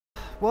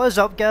What is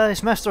up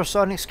guys, Mr.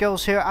 Sonic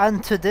Skills here,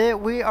 and today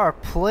we are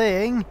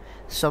playing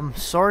some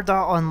Sword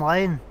Art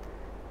Online.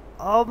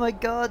 Oh my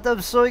god,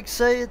 I'm so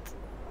excited!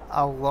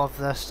 I love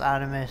this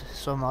anime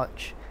so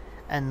much,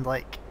 and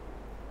like,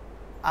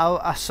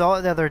 I saw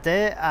it the other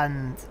day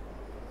and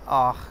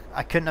I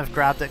couldn't have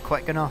grabbed it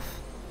quick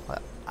enough.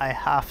 Like, I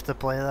have to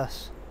play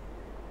this.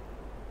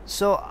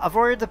 So I've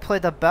already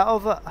played a bit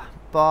of it,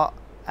 but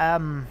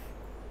I'm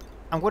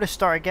going to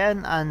start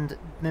again and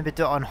maybe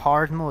do it on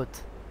hard mode.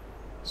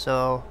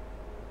 So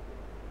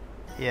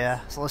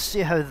yeah, so let's see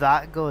how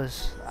that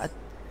goes.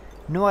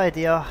 No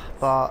idea,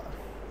 but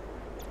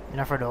you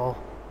never know.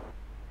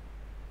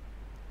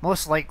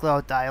 Most likely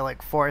I'll die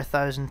like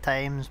 40,000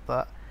 times,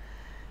 but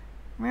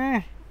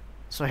meh.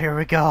 So here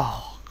we go.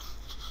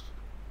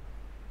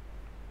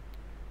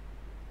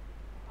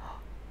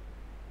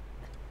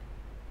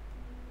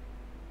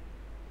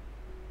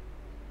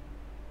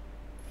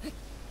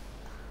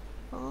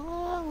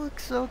 Oh,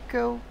 looks so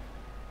cool.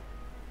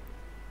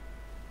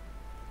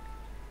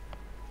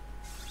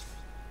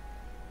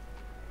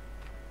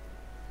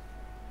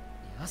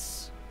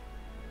 Yes.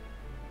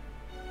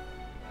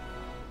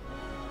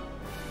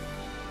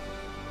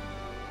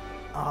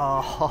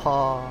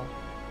 Oh.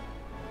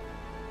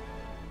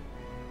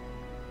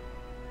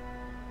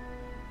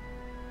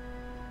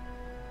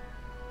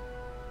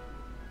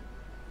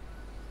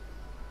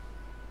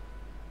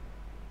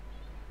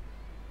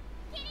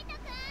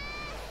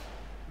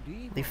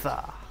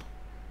 Leafa.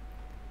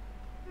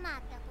 ま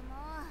ったくも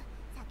う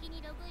先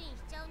にログイン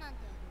しちゃうなんて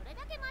どれ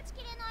だけ待ち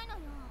きれないの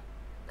よ。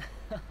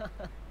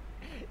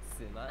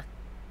すまん。し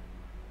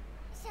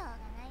ょうが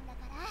ないんだか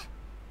ら。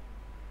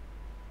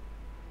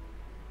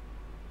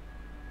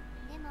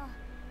でも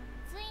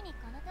ついにこ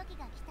の時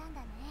が来たん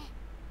だね。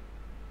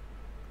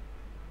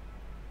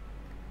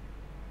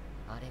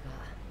あれが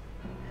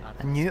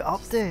A new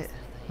update.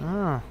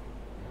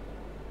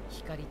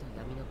 光と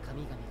闇の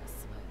神々が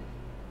住まう。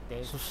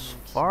 So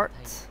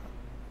Svart?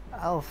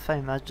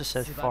 Alfheim, I just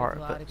said fart,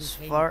 but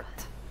Svart.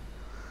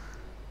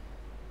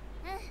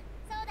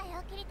 そうだ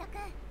よキリト君。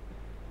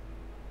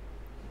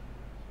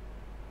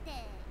で、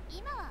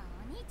今は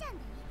お兄ちゃんで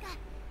いいか。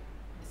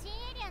新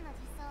エリアの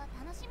実装を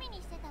楽しみ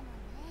にしてたもんね。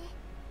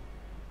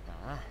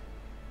ああ、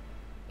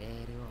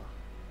ALO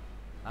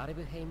アル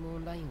ブヘイムオ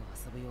ンラインを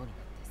遊ぶようになっ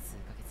て数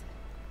ヶ月。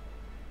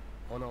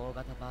この大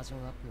型バージョ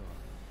ンアップを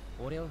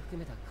俺を含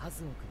めた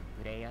数多くの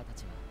プレイヤーた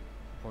ちは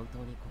本当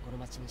に心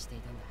待ちにしてい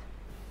たんだ。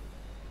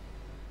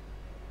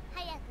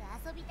早く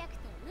遊びたくて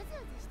うずう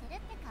ずしてる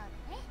って顔だ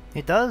ね。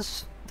He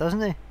does, doesn't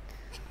he?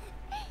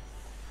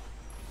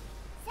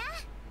 さあ、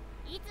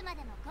いつま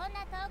でもこん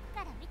な遠く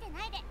から見て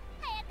ないで、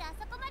早くあ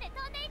そこまで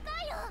飛んでいこ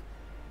うよ。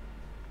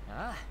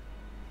ああ、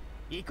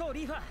行こう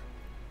リーファ。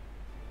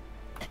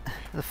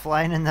 The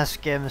flying in this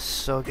game is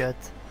so good.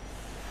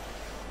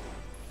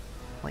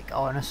 Like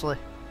honestly.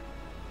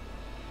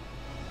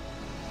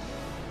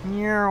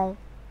 Meow.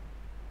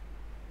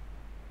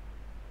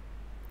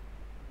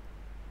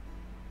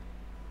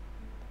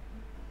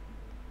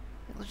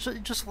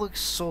 It just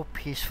looks so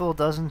peaceful,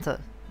 doesn't it?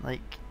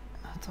 Like,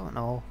 I don't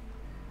know.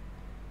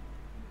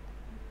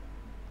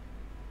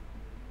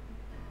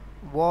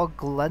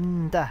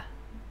 Woglinda.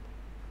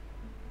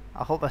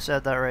 I hope I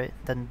said that right.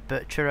 Didn't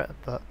butcher it,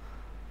 but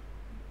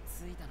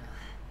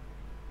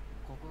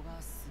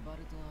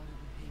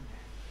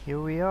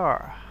here we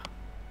are.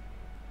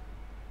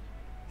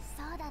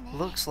 そうだね。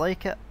 Looks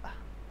like it.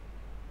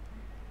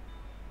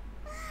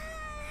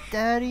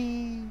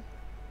 Daddy!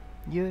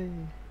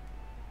 Yui.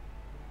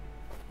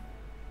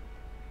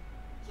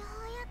 よう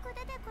やく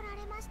出てこら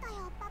れました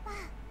よ、パパ。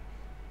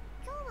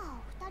今日はお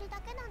二人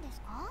だけなんです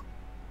か？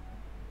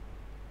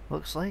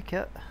 Looks like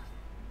it.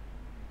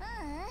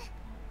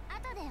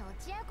 後で落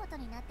ち合うこと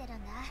になってる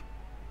んだ。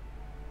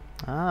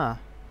 Ah.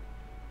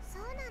 そ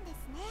うなんで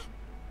すね。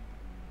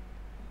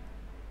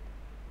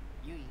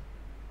ユイ、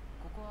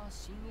ここは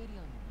新エリ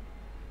アの。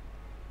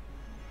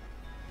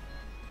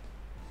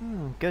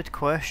Good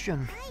question.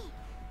 はい、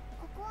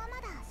ここは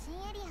まだ新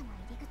エリアの入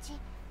り口、浮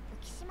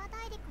島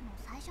大陸の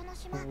最初の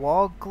島。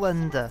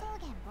 Woglinda. 草原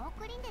ボー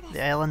クリンデです。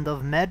 The island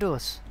of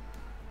meadows.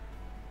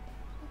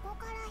 ここ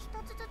から一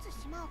つず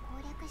つ島を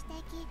攻略して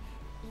いき、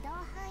移動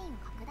範囲を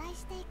拡大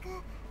してい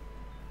く。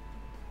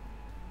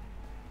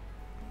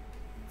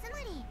つま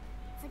り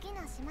次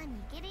の島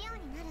に行けるよう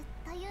になる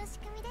という仕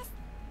組みです。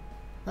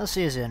 That's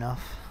easy enough.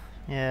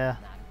 Yeah. なる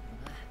ほ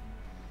どな。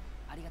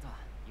ありがとう、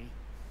ユイ。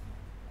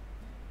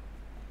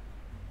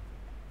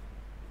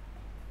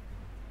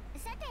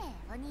さて、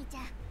お兄ち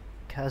ゃん。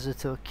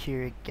 Kazuto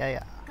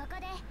Kirigaya. ここで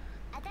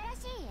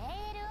新しい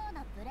ALO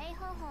のプレイ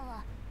方法を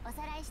お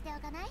さらいしてお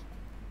かない？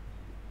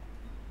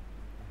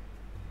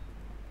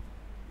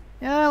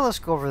 Yeah, let's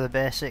go over the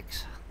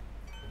basics.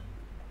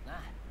 あ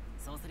あ、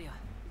そうするよ。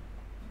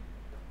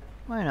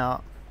 Why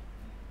not?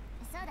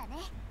 そうだね。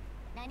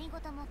何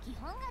事も基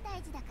本が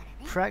大事だから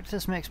ね。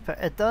 Practice makes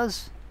it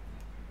does.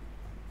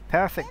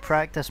 Perfect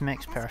practice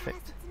makes 私から perfect.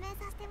 説明さ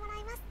せてもら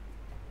います。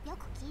よ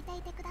く聞いて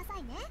いてくださ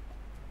いね。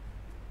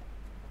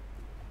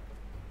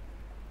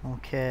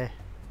 Okay.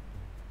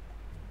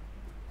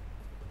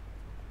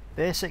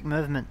 Basic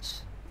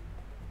movements.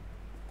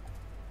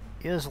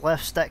 Use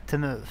left stick to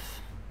move.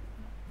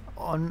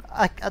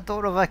 I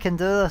don't know if I can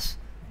do this.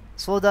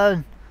 Slow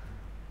down.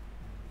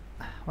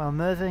 While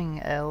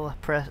moving L,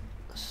 press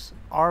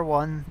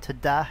R1 to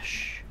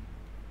dash.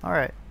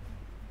 Alright.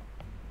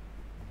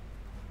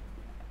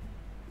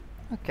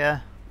 Okay.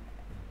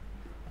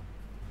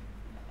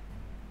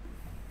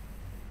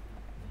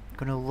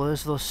 Gonna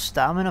lose those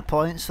stamina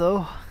points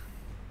though.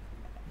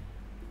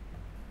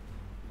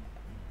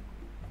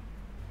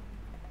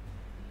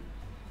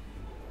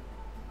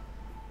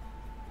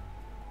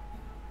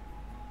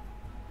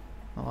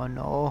 Oh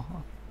no.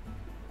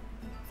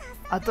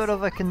 I don't know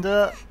if I can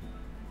do it.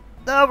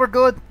 No, we're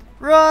good.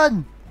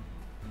 Run!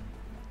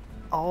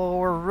 Oh,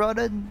 we're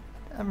running.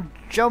 I'm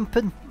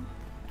jumping.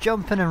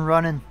 Jumping and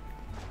running.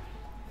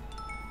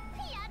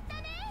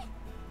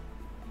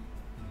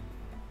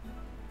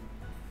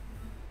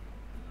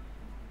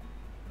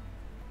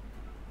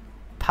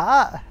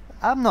 Pat?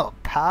 I'm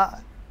not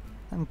Pat.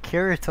 I'm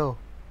Kirito.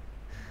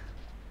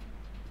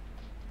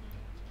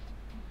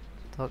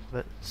 Talk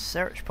about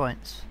search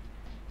points.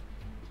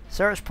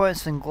 Search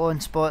points and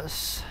glowing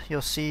spots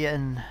you'll see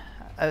in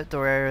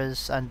outdoor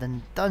areas and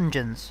in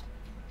dungeons.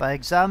 By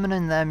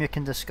examining them you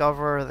can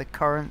discover the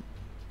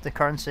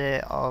currency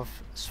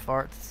of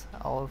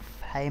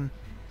Alfheim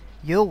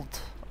yield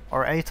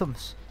or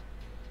items.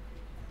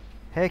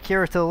 Hey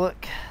Kirito,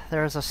 look,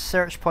 there's a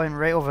search point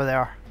right over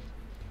there.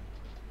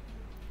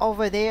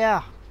 Over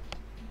there!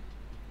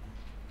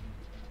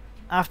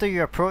 After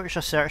you approach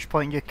a search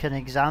point you can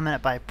examine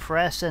it by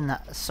pressing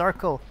that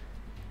circle.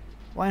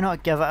 Why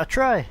not give it a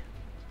try?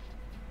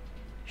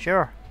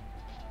 Sure.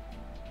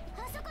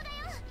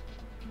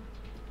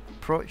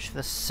 Approach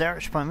the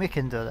search point. We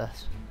can do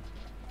this.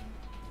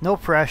 No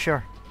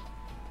pressure.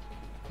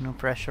 No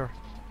pressure.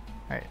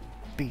 Right.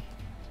 B.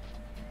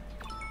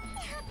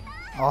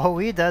 Oh,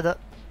 we did it.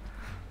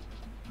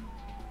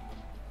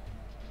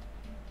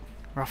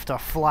 We're off to a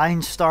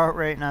flying start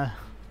right now.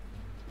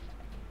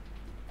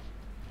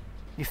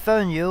 You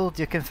found yield.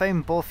 You can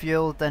find both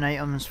yield and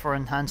items for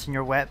enhancing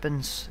your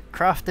weapons.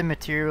 Crafting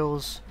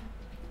materials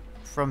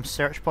from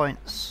search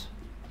points.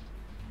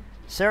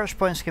 Search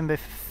points can be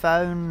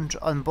found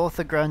on both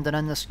the ground and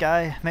in the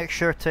sky. Make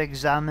sure to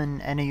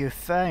examine any you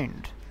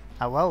found.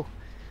 I will.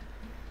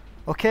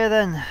 Okay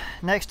then,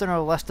 next on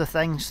our list of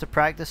things to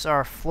practice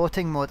are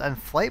floating mode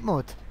and flight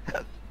mode.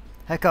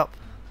 Hiccup.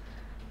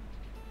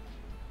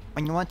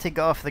 When you want to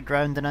get off the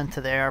ground and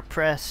into the air,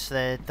 press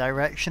the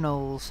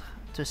directionals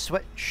to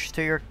switch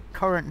to your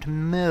current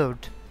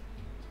mode.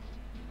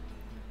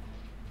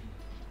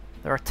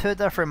 There are two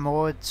different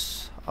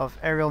modes of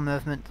aerial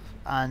movement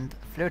and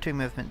floating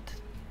movement.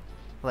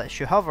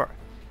 Lets you hover.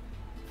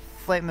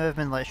 Flight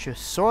movement lets you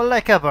soar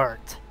like a bird.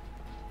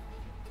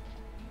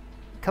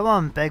 Come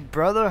on, big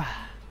brother.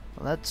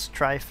 Let's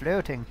try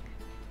floating.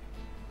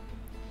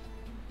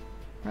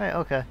 Right,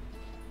 okay.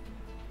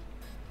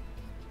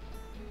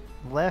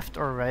 Left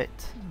or right,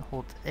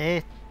 hold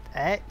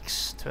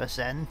X to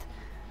ascend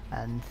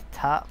and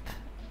tap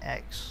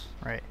X,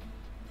 right.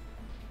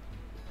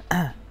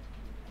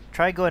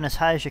 Try going as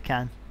high as you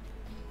can.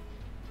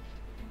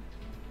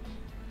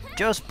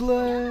 Just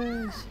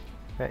blaze!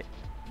 Right.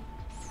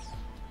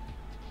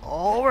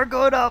 Oh, we're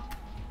going up!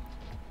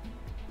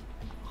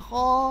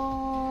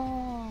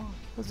 Oh,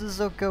 this is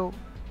so cool.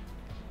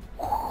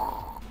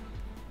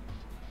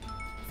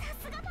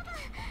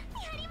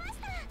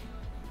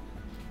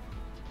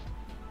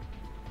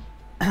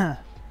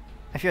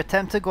 If you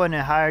attempt to go any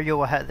higher, you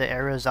will hit the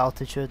area's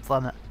altitude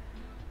limit.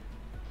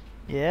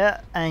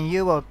 Yeah, and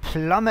you will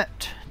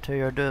plummet to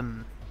your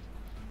doom.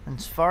 In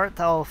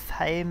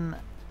Alfheim,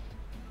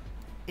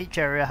 each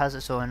area has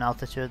its own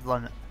altitude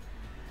limit.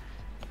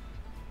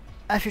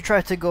 If you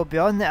try to go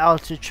beyond the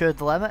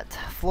altitude limit,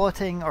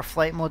 floating or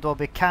flight mode will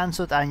be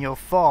cancelled and you'll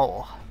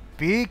fall.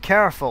 Be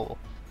careful!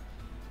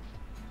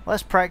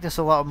 Let's practice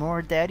a lot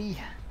more, Daddy.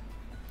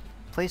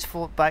 Please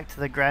float back to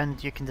the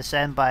ground. You can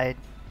descend by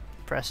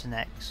pressing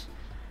X.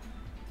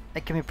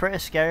 It can be pretty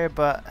scary,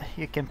 but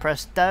you can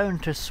press down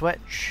to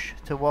switch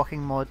to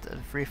walking mode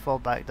and free fall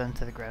back down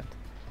to the ground.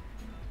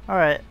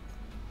 Alright.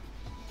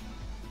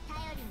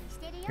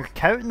 You're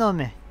counting on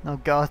me. Oh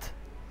god.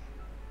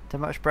 Too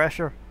much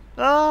pressure.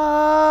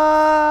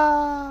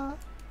 Ah!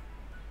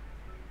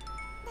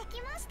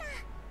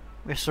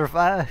 We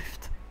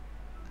survived.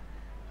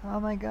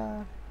 Oh my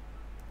god.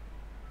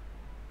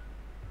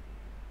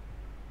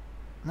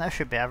 That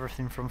should be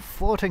everything from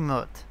floating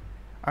mode.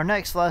 Our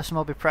next lesson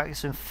will be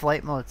practicing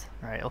flight mode.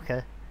 Right,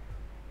 okay.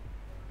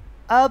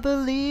 I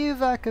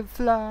believe I can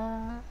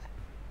fly.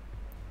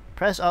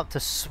 Press up to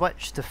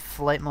switch to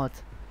flight mode.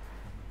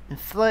 In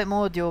flight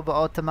mode, you will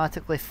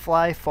automatically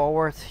fly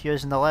forward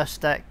using the left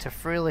stick to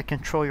freely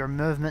control your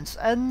movements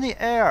in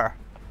the air.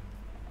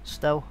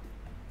 Still,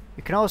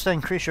 you can also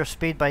increase your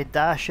speed by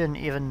dashing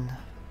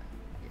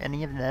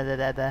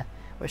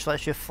which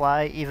lets you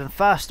fly even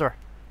faster.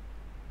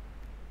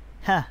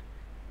 Huh.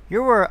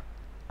 You were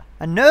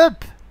a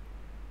noob!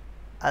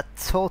 A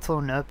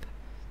total noob.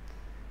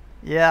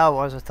 Yeah, I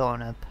was a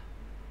total noob.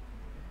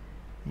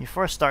 You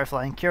first start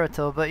flying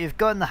Kirito, but you've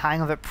gotten the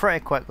hang of it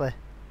pretty quickly.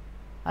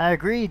 I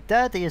agree,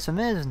 Daddy is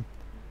amazing.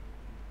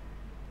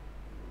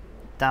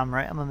 Damn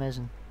right, I'm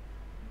amazing.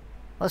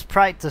 Let's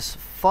practice.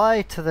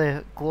 Fly to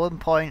the glowing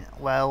point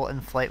while in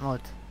flight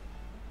mode.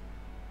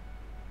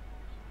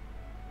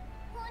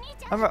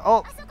 Remember,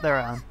 oh, there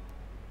I am.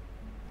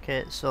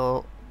 Okay,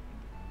 so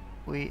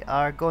we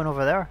are going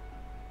over there.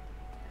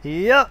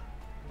 Yep.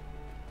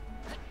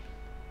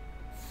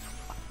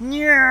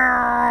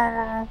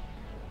 Yeah.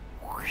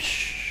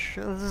 Whoosh,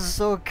 this is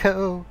so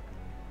cool.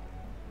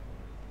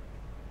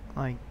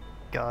 My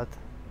God.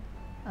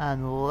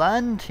 And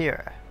land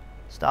here.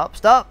 Stop,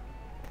 stop.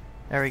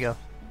 There we go.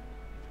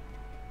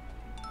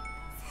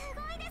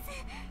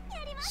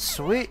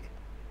 Sweet.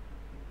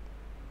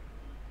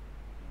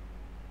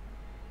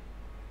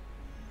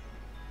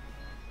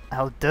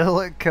 I do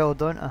look cool,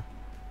 don't I?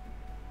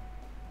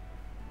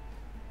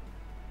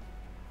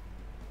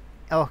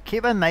 Oh,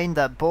 keep in mind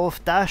that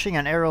both dashing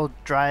and aerial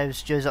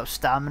drives use up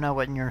stamina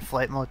when you're in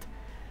flight mode.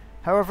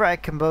 However,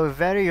 it can be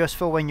very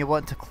useful when you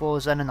want to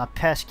close in on a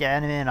pesky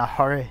enemy in a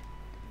hurry.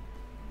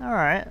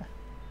 Alright.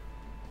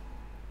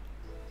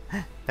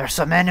 There's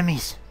some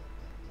enemies!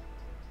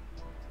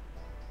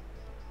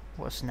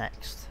 What's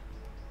next?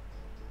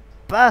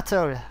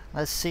 Battle!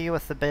 Let's see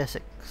with the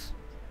basics.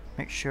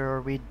 Make sure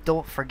we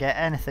don't forget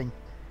anything.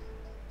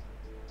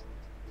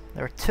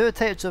 There are two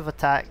types of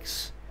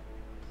attacks.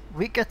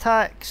 Weak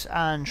attacks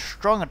and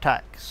strong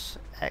attacks.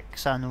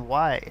 X and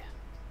Y.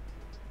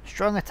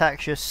 Strong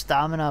attacks use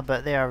stamina,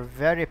 but they are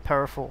very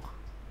powerful.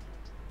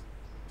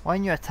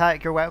 When you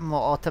attack, your weapon will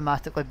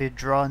automatically be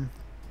drawn.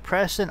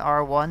 Pressing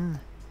R1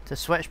 to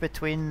switch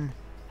between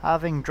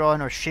having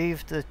drawn or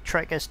sheathed. The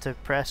trick is to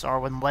press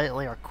R1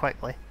 lightly or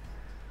quickly.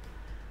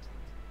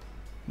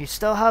 You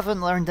still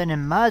haven't learned any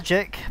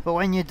magic, but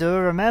when you do,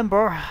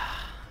 remember,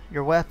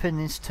 your weapon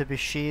needs to be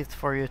sheathed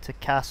for you to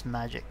cast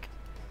magic.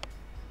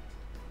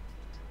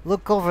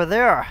 Look over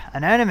there,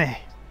 an enemy.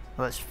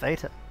 Let's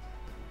fight it.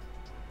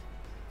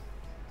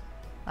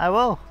 I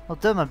will. I'll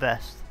do my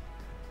best.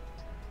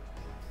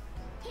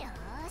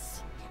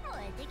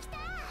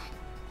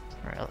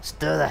 Right, let's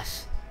do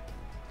this.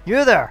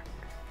 You there!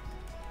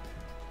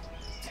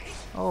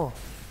 Oh,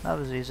 that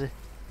was easy.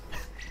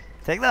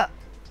 Take that!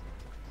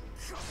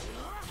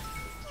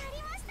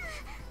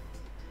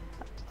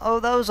 Oh,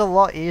 that was a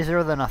lot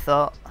easier than I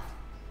thought.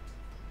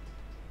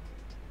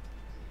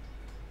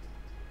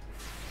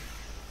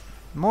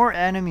 More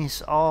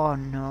enemies. Oh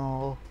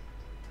no.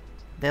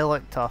 They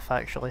look tough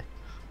actually.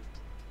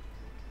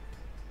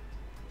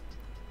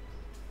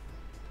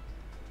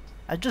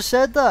 I just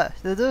said that.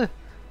 They do.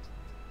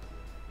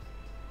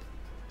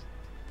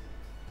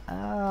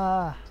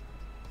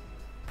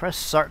 Press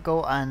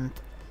circle and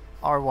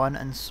R1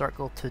 and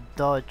circle to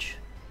dodge.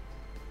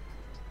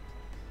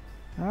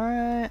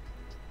 Alright.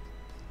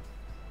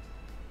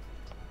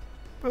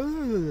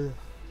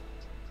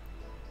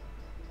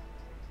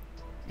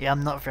 Yeah,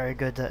 I'm not very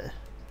good at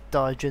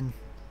dodging,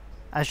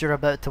 as you're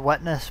about to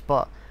witness,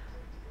 but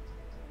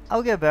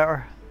I'll get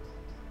better.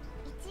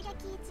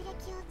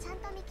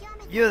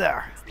 You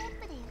there!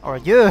 Or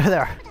you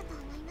there!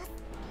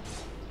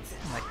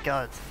 Oh my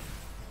God.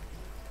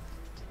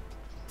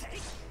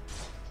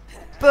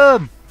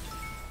 Boom!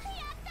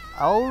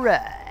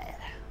 Alright.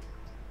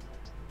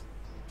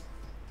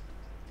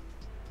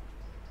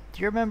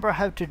 Do you remember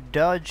how to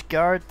dodge,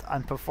 guard,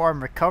 and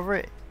perform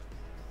recovery?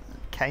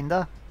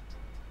 Kinda.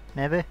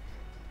 Maybe.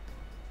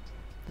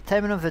 The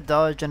timing of the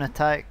dodge and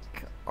attack,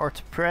 or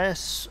to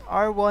press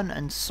R1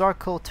 and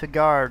circle to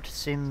guard,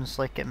 seems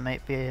like it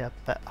might be a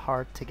bit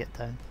hard to get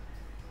down.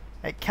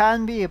 It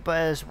can be, but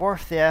it is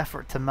worth the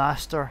effort to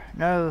master.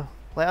 Now,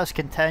 let us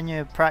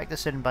continue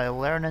practicing by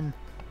learning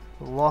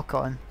lock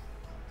on.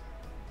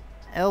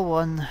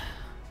 L1,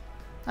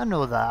 I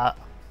know that.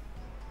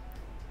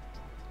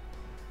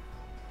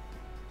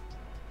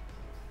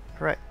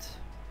 Correct.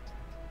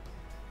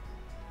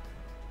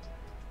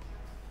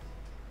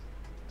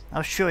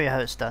 I'll show you how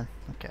it's done.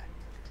 Okay.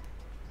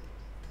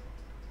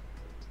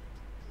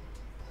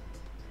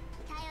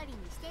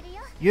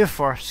 You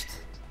first.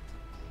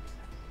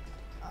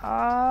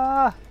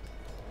 Ah.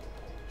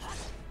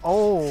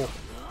 Oh.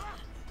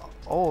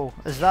 Oh,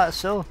 is that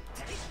so?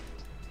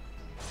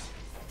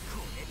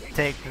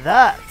 Take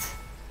that.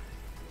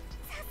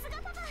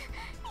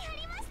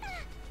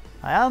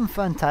 I am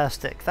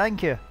fantastic,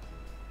 thank you.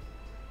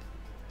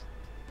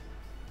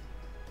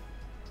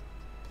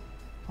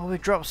 Oh, we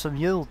dropped some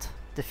yield.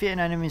 Defeating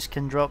enemies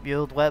can drop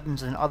yield,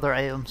 weapons and other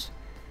items.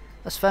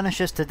 This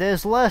finishes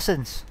today's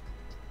lessons.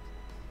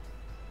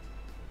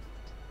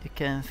 You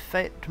can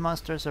fight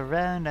monsters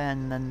around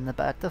and in the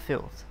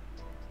battlefield.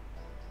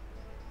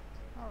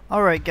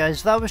 Alright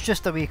guys, that was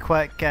just a wee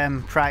quick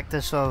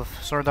practice of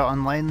Sword Art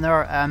Online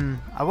there.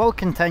 I will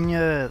continue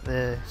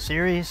the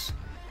series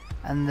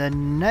in the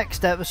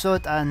next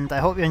episode and I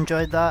hope you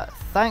enjoyed that.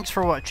 Thanks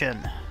for watching.